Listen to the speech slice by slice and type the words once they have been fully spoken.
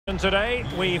And today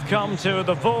we've come to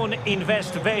the Wohn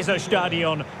Invest Weser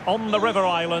Stadion on the River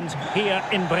Island here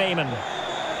in Bremen.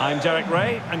 I'm Derek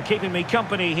Ray, and keeping me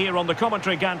company here on the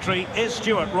commentary gantry is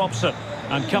Stuart Robson.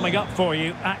 And coming up for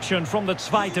you, action from the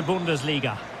Zweite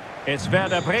Bundesliga. It's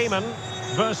Werder Bremen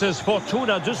versus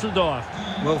Fortuna Düsseldorf.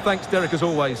 Well, thanks, Derek, as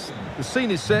always. The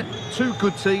scene is set, two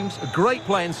good teams, a great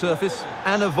playing surface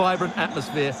and a vibrant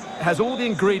atmosphere. It has all the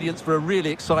ingredients for a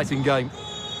really exciting game.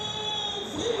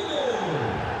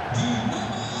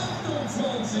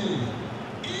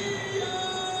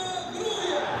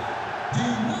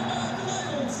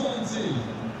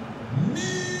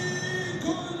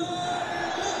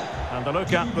 And a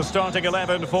look at the starting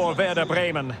 11 for Werder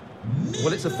Bremen.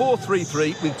 Well, it's a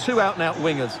 4-3-3 with two out-and-out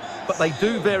wingers, but they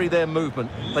do vary their movement.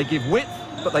 They give width,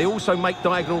 but they also make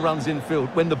diagonal runs infield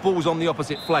when the ball's on the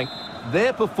opposite flank.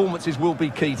 Their performances will be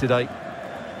key today.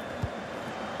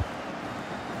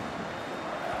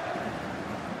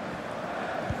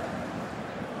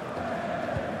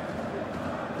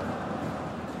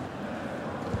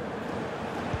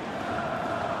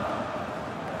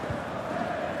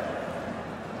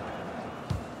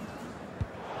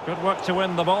 Good work to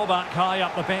win the ball back high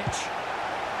up the pitch.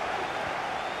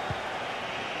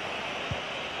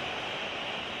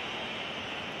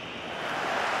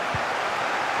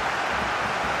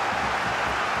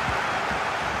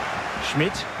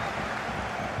 Schmidt.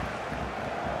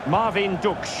 Marvin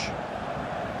Duksch.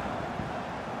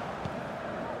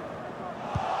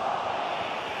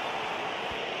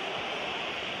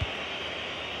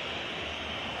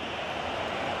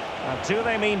 And do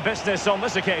they mean business on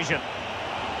this occasion?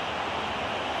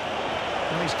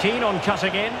 And he's keen on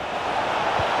cutting in.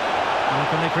 And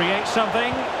can they create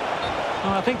something?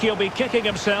 Oh, I think he'll be kicking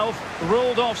himself.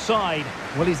 Ruled offside.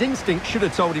 Well, his instinct should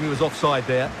have told him he was offside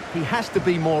there. He has to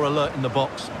be more alert in the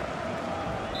box.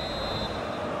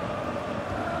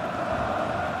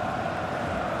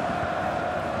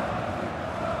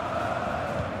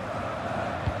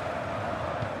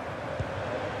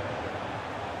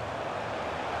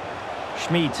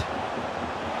 Schmidt.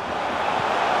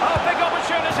 Oh, big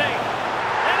opportunity.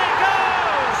 In it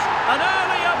goes! An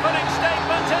early opening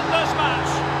statement in this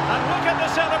match. And look at the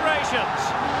celebrations.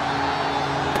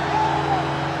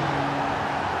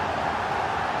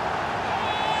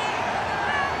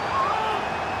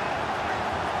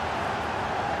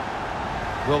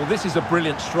 Well, this is a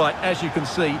brilliant strike, as you can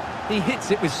see. He hits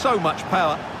it with so much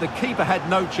power. The keeper had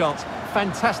no chance.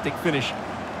 Fantastic finish.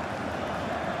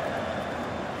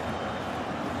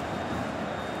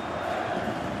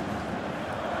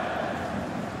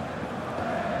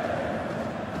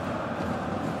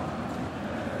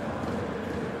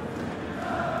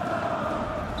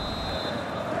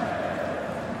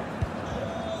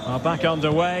 Back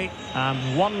underway, and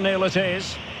 1-0 it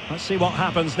is. Let's see what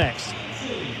happens next.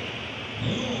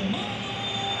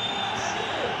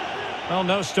 Well,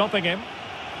 no stopping him.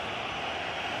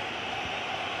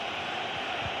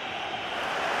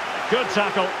 Good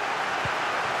tackle.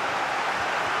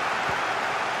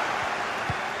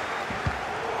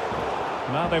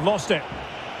 Now they've lost it.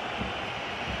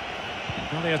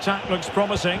 Well, the attack looks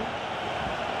promising.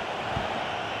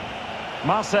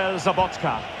 Marcel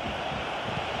Zabotka.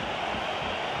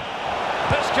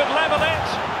 This could level it,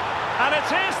 and it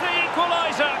is the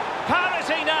equaliser.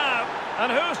 Parity now,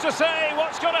 and who's to say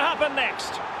what's going to happen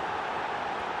next?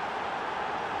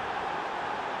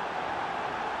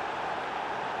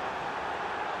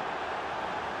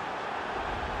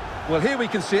 Well, here we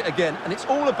can see it again, and it's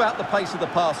all about the pace of the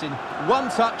passing. One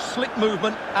touch, slick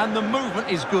movement, and the movement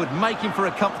is good, making for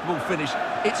a comfortable finish.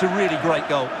 It's a really great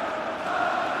goal.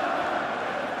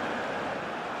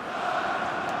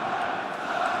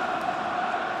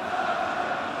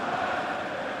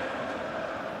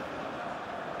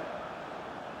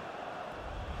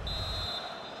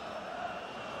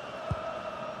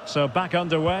 So back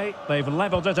underway, they've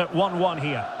levelled it at 1-1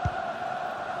 here.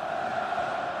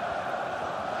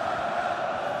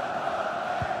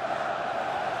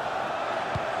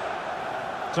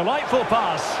 Delightful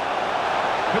pass.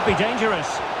 Could be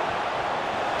dangerous.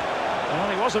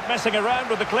 Well, he wasn't messing around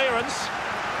with the clearance.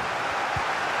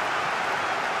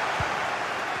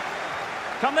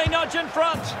 Can they nudge in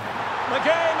front? The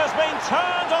game has been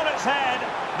turned on its head.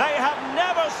 They have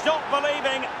never stopped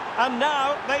believing, and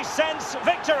now they sense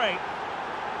victory.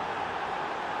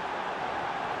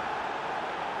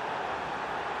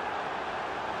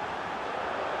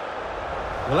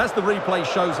 Well, as the replay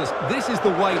shows us, this is the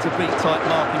way to beat tight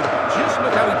marking. Just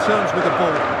look how he turns with the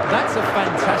ball. That's a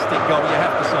fantastic goal, you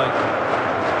have to say.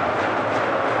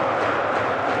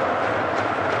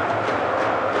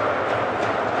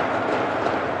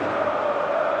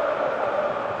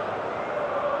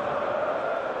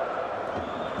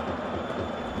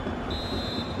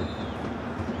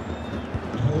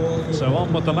 So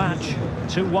on with the match.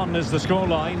 2-1 is the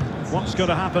scoreline. What's going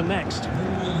to happen next?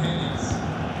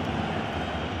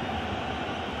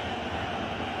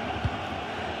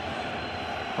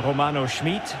 Romano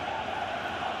Schmid.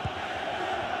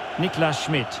 Niklas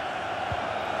Schmid.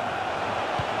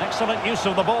 Excellent use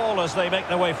of the ball as they make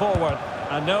their way forward.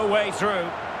 And no way through.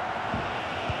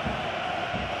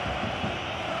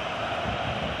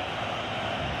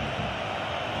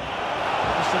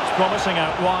 This looks promising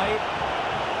out wide.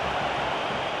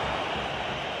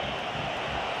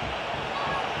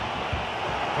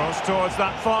 Cross towards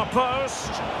that far post.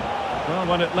 Well,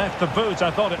 when it left the boot, I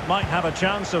thought it might have a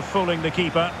chance of fooling the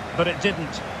keeper, but it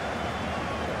didn't.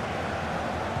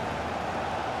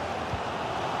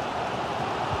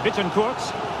 Bittencourt.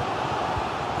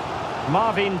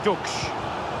 Marvin Duksch.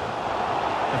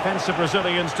 Defensive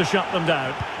Brazilians to shut them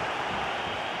down.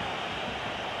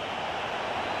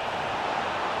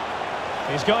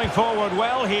 He's going forward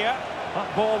well here.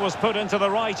 That ball was put into the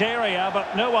right area,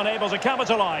 but no one able to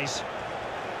capitalise.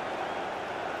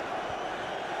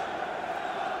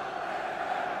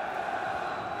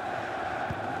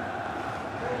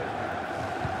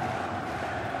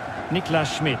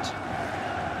 Niklas Schmid.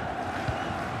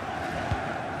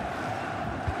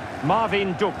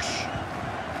 Marvin Duksch.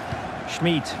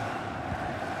 Schmid.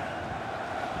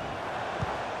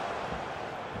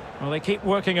 Well, they keep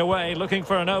working away, looking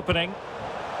for an opening.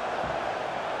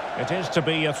 It is to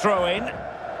be a throw-in.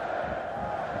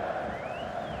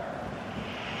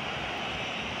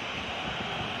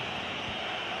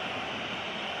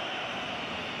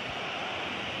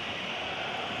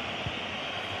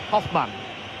 Hoffmann.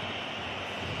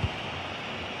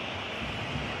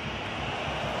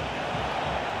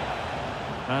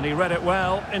 And he read it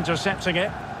well, intercepting it.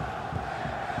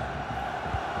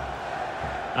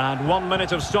 And 1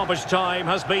 minute of stoppage time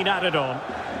has been added on.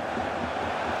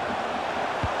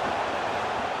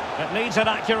 It needs an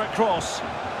accurate cross.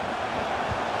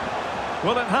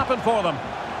 Will it happen for them?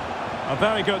 A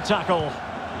very good tackle.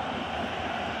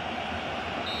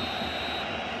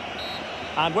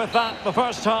 And with that, the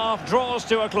first half draws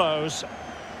to a close.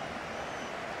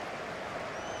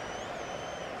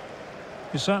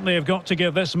 You certainly have got to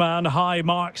give this man high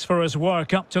marks for his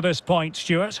work up to this point,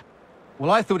 Stuart. Well,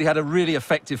 I thought he had a really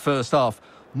effective first half.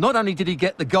 Not only did he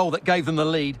get the goal that gave them the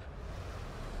lead,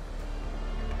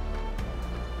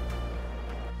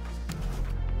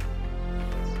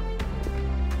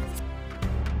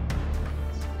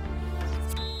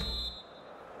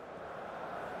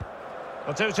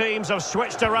 the two teams have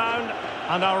switched around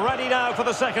and are ready now for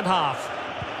the second half.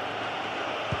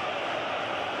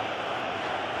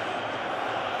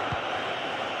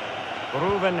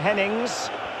 Ruben Hennings.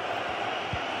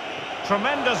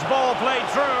 Tremendous ball played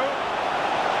through.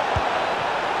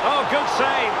 Oh, good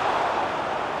save.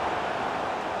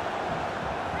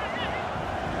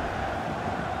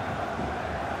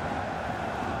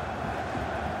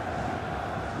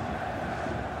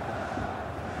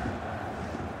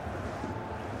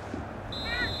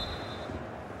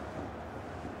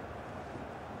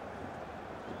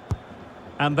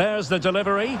 And there's the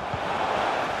delivery.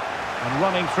 And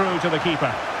running through to the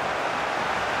keeper.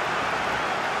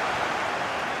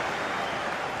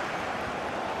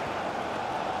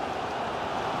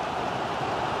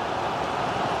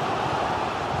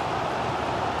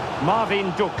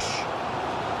 Marvin Duksch.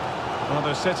 Well,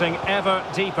 they're sitting ever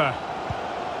deeper.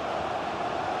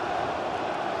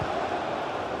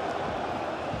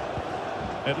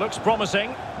 It looks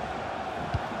promising.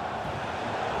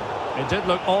 It did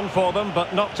look on for them,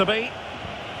 but not to be.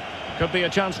 Could be a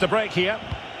chance to break here.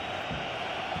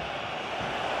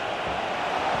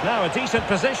 Now a decent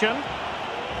position.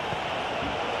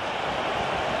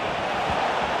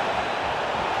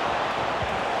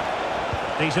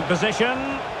 Decent position.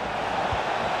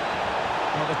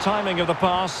 Well, the timing of the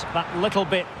pass, that little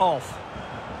bit off.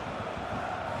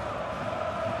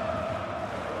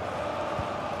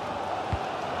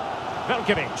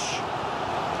 Velkovic.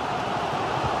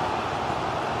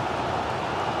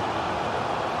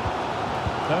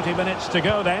 30 minutes to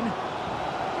go then.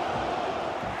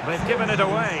 They've given it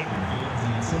away.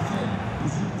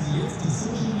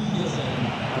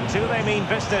 And do they mean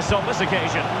business on this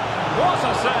occasion? What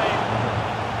a save!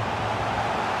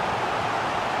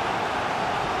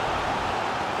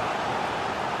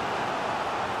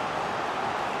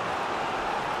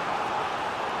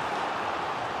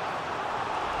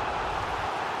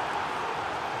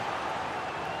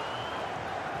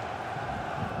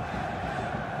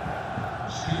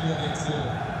 Spielerwechsel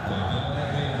bei Werder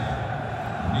Bremen.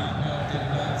 Nicht mehr auf dem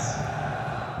Platz.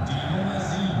 Die Nummer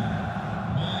 7,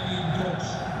 Marvin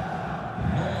Duksch.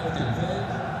 Neu auf dem Feld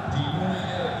die Nummer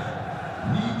 11,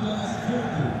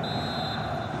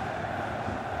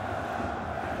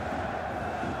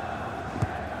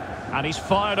 And he's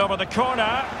fired over the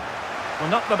corner. Well,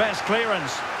 not the best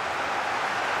clearance.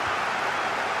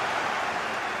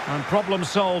 And problem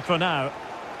solved for now.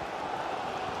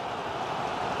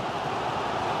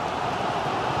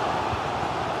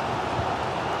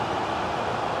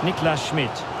 Niklas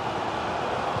Schmidt.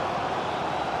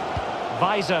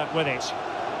 Weiser with it.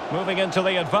 Moving into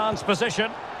the advanced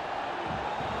position.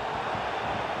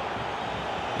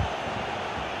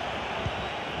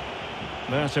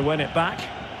 There to win it back.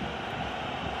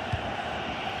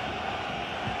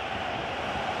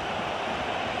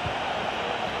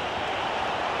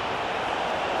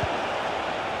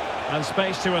 And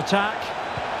space to attack.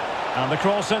 And the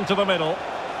cross into the middle.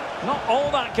 Not all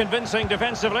that convincing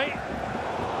defensively.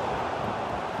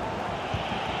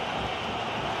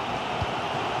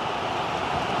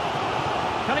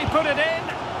 Can he put it in?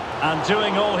 And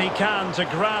doing all he can to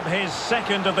grab his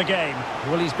second of the game.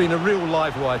 Well, he's been a real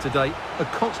live wire today. A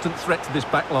constant threat to this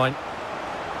back line.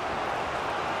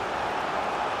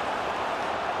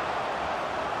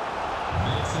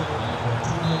 Wechsel bei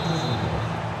Fortuna Düsseldorf.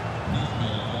 Nicht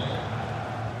mehr dabei.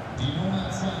 Die Nummer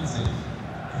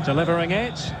 20. Delivering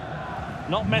it.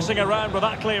 Not messing around with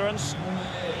that clearance.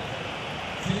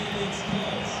 Felix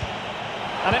Klaus.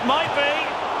 And it might be.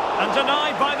 And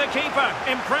denied by the keeper.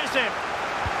 Impressive.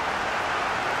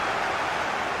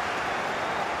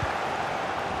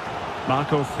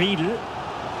 Marco Friedl.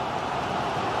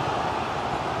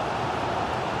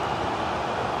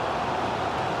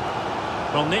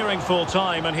 Well, nearing full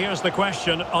time, and here's the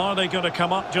question: are they going to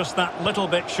come up just that little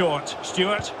bit short?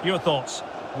 Stuart, your thoughts?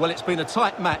 Well, it's been a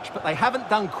tight match, but they haven't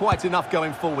done quite enough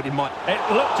going forward in my...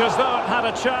 It looked as though it had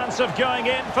a chance of going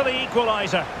in for the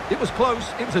equaliser. It was close,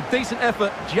 it was a decent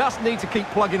effort, just need to keep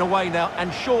plugging away now,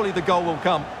 and surely the goal will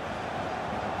come.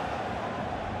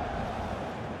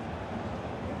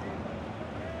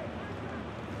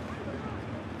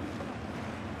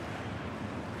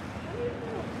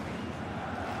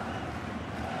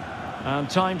 And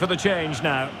time for the change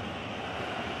now.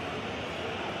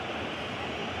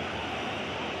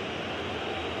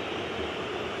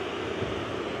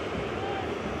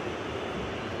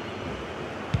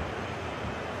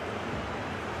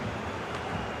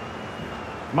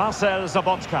 Marcel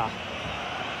Zabotka.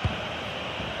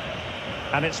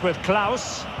 And it's with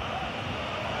Klaus.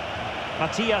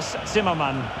 Matthias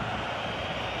Zimmermann.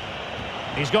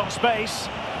 He's got space.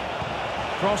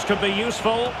 Cross could be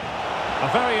useful. A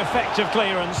very effective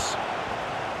clearance.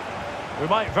 We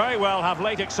might very well have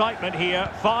late excitement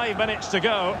here. 5 minutes to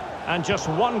go and just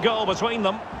one goal between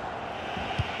them.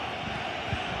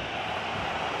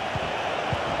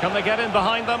 Can they get in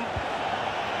behind them?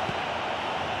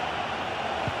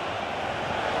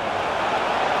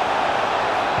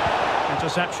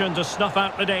 Interception to snuff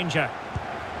out the danger.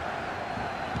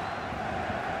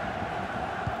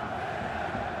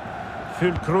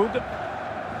 Füllkrug.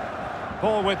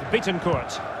 Ball with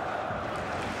Bittencourt.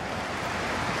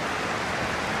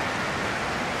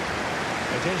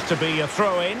 It is to be a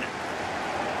throw-in.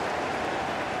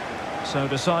 So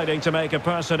deciding to make a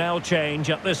personnel change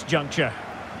at this juncture.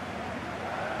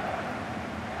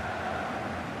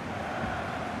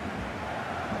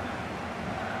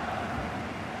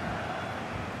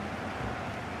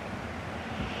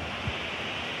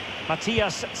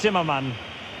 Matthias Zimmermann.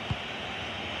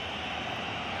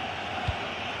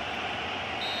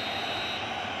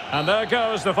 And there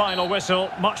goes the final whistle,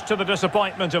 much to the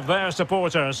disappointment of their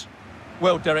supporters.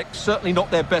 Well, Derek, certainly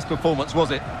not their best performance,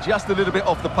 was it? Just a little bit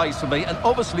off the pace for me, and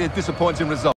obviously a disappointing result.